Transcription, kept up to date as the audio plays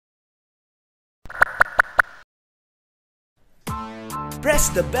press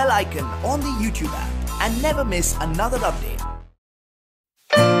the bell icon on the YouTube app and never miss another update.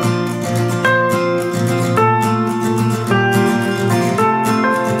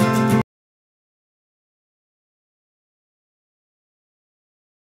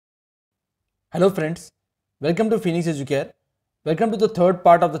 Hello friends, welcome to Phoenix Educare. Welcome to the third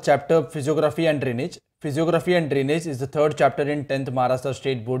part of the chapter Physiography and Drainage. Physiography and Drainage is the third chapter in 10th Maharashtra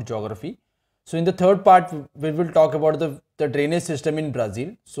State Board Geography. So in the third part, we will talk about the drainage system in Brazil.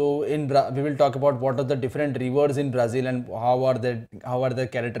 So we will talk about what are the different rivers in Brazil and how are the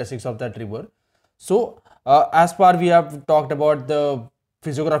characteristics of that river. So as far we have talked about the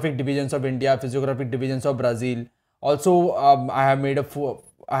physiographic divisions of India, physiographic divisions of Brazil. Also, I have made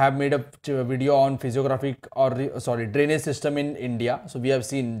a video on physiographic drainage system in India. So we have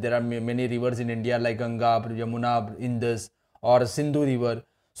seen there are many rivers in India like Ganga, Yamuna, Indus or Sindhu river.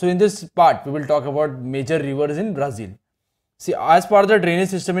 So in this part, we will talk about major rivers in Brazil. See, as far as the drainage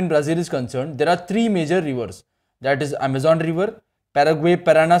system in Brazil is concerned, there are three major rivers. That is Amazon River, Paraguay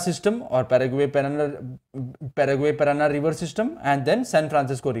Paraná system or Paraguay Paraná river system, and then San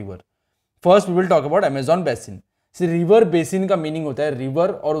Francisco River. First, we will talk about Amazon Basin. See, river basin का meaning होता है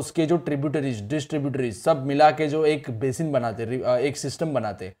river और उसके जो tributaries distributaries सब मिला के जो एक बेसिन बनाते एक सिस्टम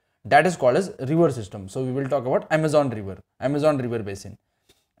बनाते that is called as river system. So we will talk about Amazon river basin.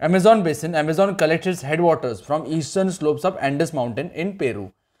 Amazon collects its headwaters from eastern slopes of Andes mountain in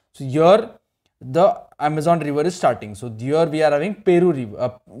Peru. So here the Amazon river is starting. So here we are having Peru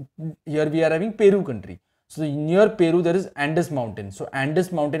river. Here we are having Peru country. So near Peru there is Andes mountain. So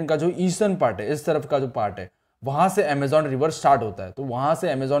Andes mountain का जो eastern part है, इस तरफ का जो part है, वहां से Amazon river start होता है. तो वहां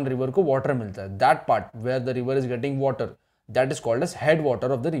से Amazon river को water मिलता है. That part where the river is getting water, that is called as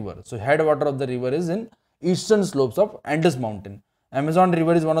headwater of the river. So headwater of the river is in eastern slopes of Andes mountain. Amazon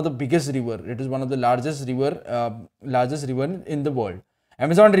river is one of the biggest river. It is one of the largest river in the world.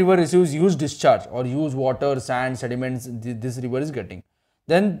 Amazon river receives huge discharge or huge water, sand, sediments. This river is getting.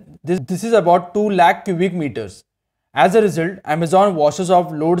 Then this is about 2 lakh cubic meters. As a result, Amazon washes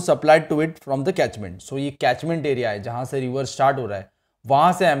off load supplied to it from the catchment. So ये catchment area है जहाँ से river start हो रहा है.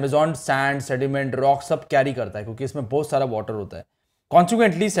 वहाँ से Amazon sand, sediment, rock सब carry करता है क्योंकि इसमें बहुत सारा water होता है.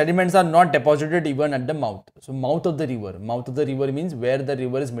 Consequently, sediments are not deposited even at the mouth. So mouth of the river means where the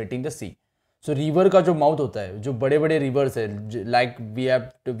river is meeting the sea. So river का जो mouth होता है, जो बड़े बड़े rivers है, like we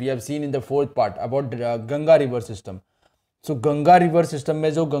have seen in the fourth part about Ganga river system. So Ganga river system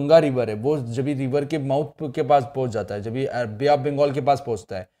में जो गंगा रिवर है वो जब भी रिवर के माउथ के पास पहुंच जाता है, जब भी बे ऑफ बंगाल के पास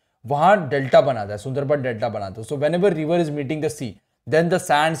पहुंचता है, वहां डेल्टा बनाता है, सुंदरबन डेल्टा बनाता है. So whenever river is meeting the C, then the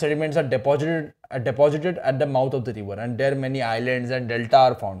sand sediments are deposited at the mouth of the river, and there many islands and delta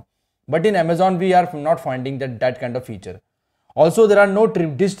are found. But in Amazon we are not finding that kind of feature. Also there are no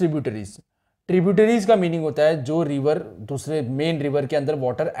distributaries. Tributaries का meaning होता है जो river दूसरे main river के अंदर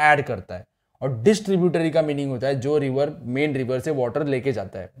water add करता है, और डिस्ट्रीब्यूटरी का मीनिंग होता है जो रिवर मेन रिवर से वाटर लेके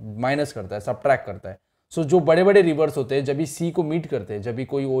जाता है, माइनस करता है, सबट्रैक्ट करता है. सो जो बड़े बड़े रिवर्स होते हैं जब भी सी को मीट करते हैं, जब भी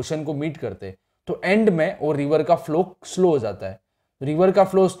कोई ओशन को मीट करते हैं, तो एंड में वो रिवर का फ्लो स्लो हो जाता है. रिवर का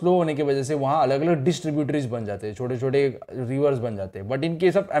फ्लो स्लो होने की वजह से वहां अलग अलग डिस्ट्रीब्यूटरीज बन जाते हैं, छोटे छोटे रिवर्स बन जाते हैं. But in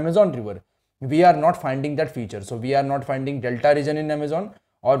case of Amazon river we are not finding that feature. So we are not finding delta reason in Amazon,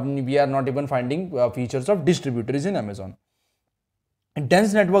 और we are not even finding features of distributaries in Amazon. A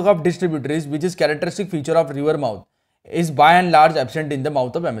dense network of distributaries, which is characteristic feature of river mouth, is by and large absent in the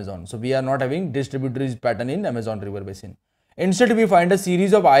mouth of Amazon. So we are not having distributaries pattern in Amazon river basin. Instead, we find a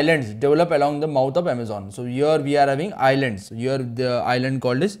series of islands develop along the mouth of Amazon. So here we are having islands. Here the island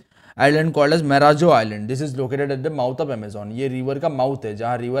called as Marajo Island. This is located at the mouth of Amazon. ये river का mouth है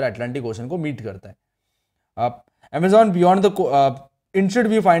जहाँ river Atlantic Ocean को meet करता है. Amazon beyond the Instead,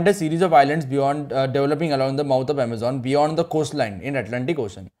 we find a series of islands beyond developing along the mouth of Amazon beyond the coastline in Atlantic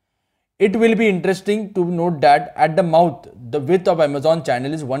Ocean. It will be interesting to note that at the mouth, the width of Amazon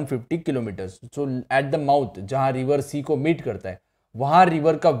channel is 150 kilometers. So at the mouth, जहाँ river sea को meet करता है, वहाँ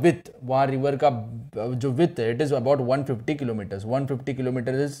river का जो width है, it is about 150 kilometers. 150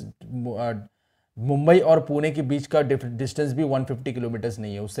 kilometers is Mumbai और पुणे के बीच का distance भी 150 kilometers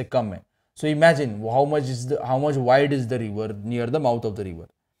नहीं है, उससे कम है. So imagine how much wide is the river near the mouth of the river.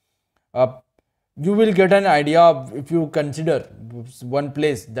 You will get an idea of if you consider one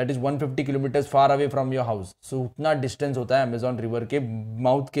place that is 150 kilometers far away from your house. So उतना distance होता है Amazon river के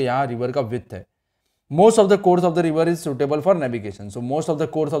mouth के यहाँ river का width है. Most of the course of the river is suitable for navigation. So most of the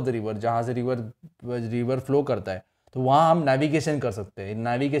course of the river जहाँ से river flow करता है, तो वहाँ हम navigation कर सकते हैं.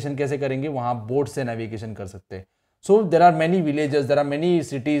 Navigation कैसे करेंगे? वहाँ boat से navigation कर सकते हैं. So there are many villages, there are many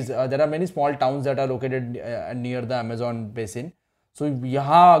cities, there are many small towns that are located near the Amazon basin. So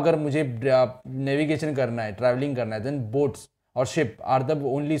यहाँ अगर मुझे navigation करना है, traveling करना है, then boats or ship are the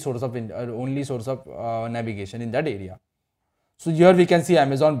only source of navigation in that area. So here we can see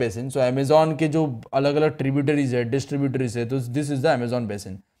Amazon basin. So Amazon के जो अलग अलग tributaries है, distributaries है, तो this is the Amazon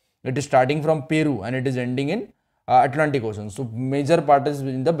basin. It is starting from Peru and it is ending in Atlantic Ocean. So major part is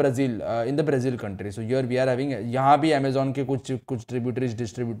in the Brazil country. So here we are having, यहाँ भी Amazon के कुछ tributaries,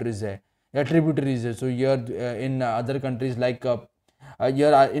 distributaries है या tributaries है. So here in other countries like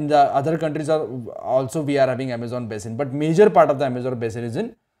here in the other countries are also we are having Amazon basin, but major part of the Amazon basin is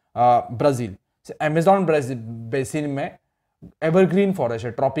in Brazil. So Amazon basin में evergreen forest है,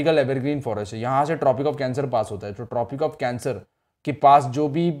 tropical evergreen forest है. यहाँ से tropic of cancer पास होता है. तो tropic of cancer के पास जो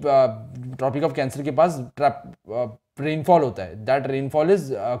भी ट्रॉपिक ऑफ कैंसर के पास रेनफॉल होता है, that rainfall is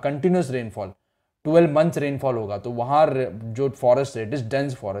continuous rainfall, 12 months rainfall होगा. तो वहाँ जो फॉरेस्ट है, it is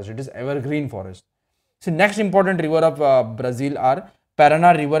dense forest, it is evergreen forest. So next important river of Brazil are Paraná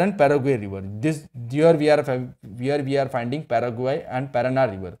River and Paraguay River. This here we are finding Paraguay and Paraná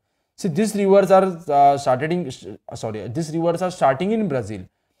River. See, these rivers are these rivers are starting in Brazil,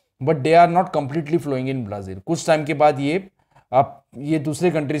 but they are not completely flowing in Brazil. कुछ time के बाद ये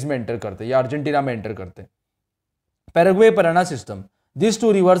दूसरे countries में enter करते हैं या Argentina में एंटर करते हैं. Paraguay Paraná system. These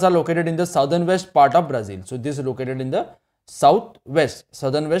two rivers are located in the southern west part of Brazil. So this is located in the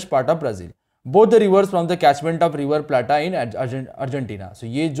southern west part of Brazil. Both the rivers from the catchment of River Plata in Argentina. So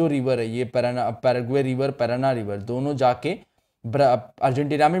ये जो river है, ये Paraguay River, Paraná River, दोनों जाके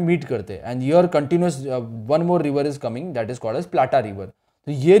Argentina में meet करते हैं. And here continuous one more river is coming, that is called as प्लाटा river.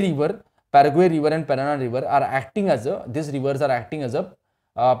 तो ये river Paraguay River and Paraná River are acting as these rivers are acting as a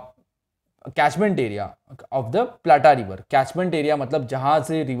catchment area of the Plata River. Catchment area मतलब जहाँ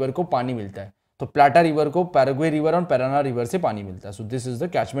से river को पानी मिलता है. तो प्लाटा रिवर को पैराग्वे रिवर और पैराना रिवर से पानी मिलता है. So this is the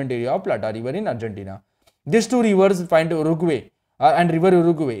catchment area of प्लाटा river in Argentina. This to reverse find Uruguay and river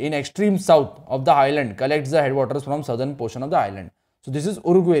Uruguay in extreme south of the island collects the headwaters from southern portion of the island. So this is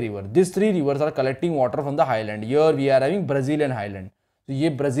Uruguay River. These three rivers are collecting water from the highland. Here we are having Brazilian highland. तो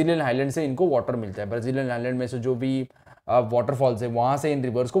ये Brazilian highland से इनको water मिलता है. Brazilian highland में से जो भी waterfalls है वहाँ से इन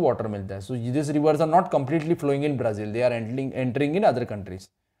rivers को water मिलता है. So these rivers are not completely flowing in Brazil. They are entering in other countries.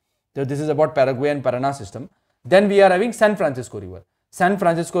 So this is about Paraguay and Paraná system. Then we are having San Francisco River. San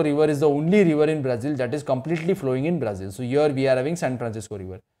Francisco River is the only river in Brazil that is completely flowing in Brazil. So here we are having San Francisco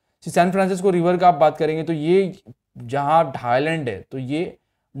River. See, San Francisco River का आप बात करेंगे तो ये जहाँ highland है तो ये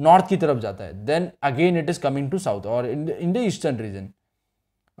नॉर्थ की तरफ जाता है. Then again it is coming to south or in the eastern region.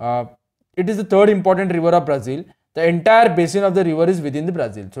 It is the third important river of Brazil. The entire basin of the river is within the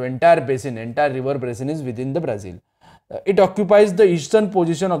Brazil. So entire river basin is within the Brazil. It occupies the eastern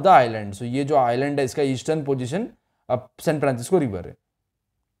position of the island. So ये जो island है इसका eastern position San Francisco River है.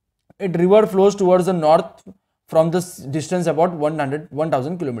 It river flows towards the north from the distance about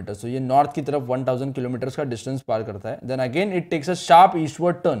 1000 kilometers. So ये north की तरफ 1000 kilometers का distance पार करता है. Then again it takes a sharp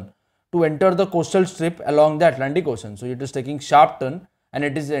eastward turn to enter the coastal strip along the Atlantic Ocean. So it is taking sharp turn and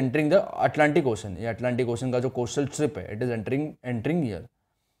it is entering the Atlantic Ocean. ये Atlantic Ocean का जो coastal strip है, it is entering here.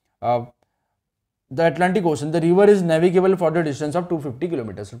 The Atlantic Ocean, the river is navigable for the distance of 250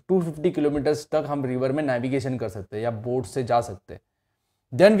 kilometers. 250 kilometers तक हम river में navigation कर सकते हैं या boat से जा सकते हैं.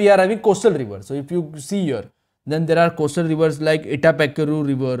 Then we are having coastal rivers. So if you see here, then there are coastal rivers like Itapecuru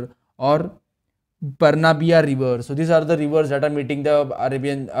River or Parnabiya River. So these are the rivers that are meeting the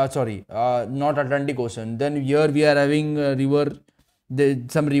not Atlantic Ocean. Then here we are having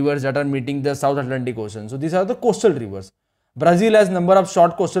some rivers that are meeting the South Atlantic Ocean. So these are the coastal rivers. Brazil has number of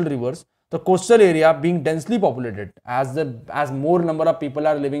short coastal rivers. The coastal area being densely populated, as more number of people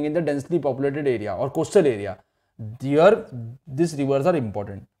are living in the densely populated area or coastal area. Here, these rivers are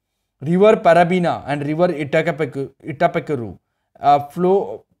important. River Parabina and River Itapecuru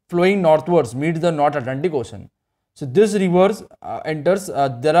flowing northwards meet the North Atlantic Ocean. So these rivers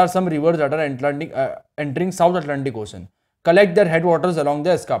there are some rivers that are entering South Atlantic Ocean. Collect their headwaters along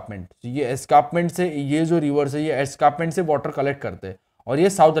the escarpment. So ये escarpment से ये जो rivers है ये escarpment से water collect करते हैं और ये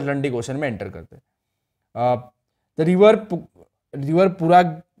South Atlantic Ocean में enter करते हैं. The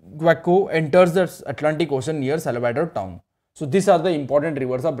river Paraguay enters the Atlantic Ocean near Salvador town. So these are the important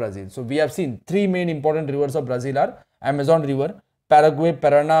rivers of Brazil. So we have seen three main important rivers of Brazil are Amazon River, Paraguay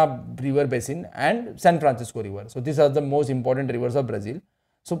Paraná River Basin and San Francisco River. So these are the most important rivers of Brazil.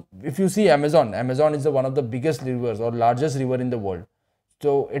 So if you see Amazon is one of the biggest rivers or largest river in the world.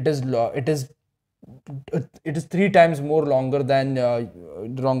 So it is 3 times more longer than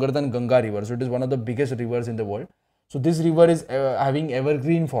Ganga River. So it is one of the biggest rivers in the world. So this river is having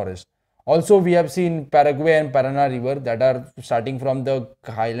evergreen forest. Also we have seen Paraguay and Paraná River that are starting from the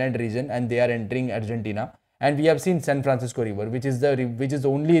highland region and they are entering Argentina. And we have seen San Francisco River, which is the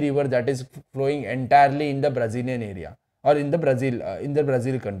only river that is flowing entirely in the Brazilian area or in the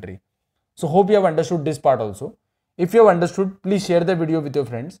Brazil country. So hope you have understood this part also. If you have understood, please share the video with your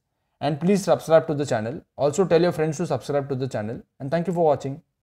friends and please subscribe to the channel. Also tell your friends to subscribe to the channel, and thank you for watching.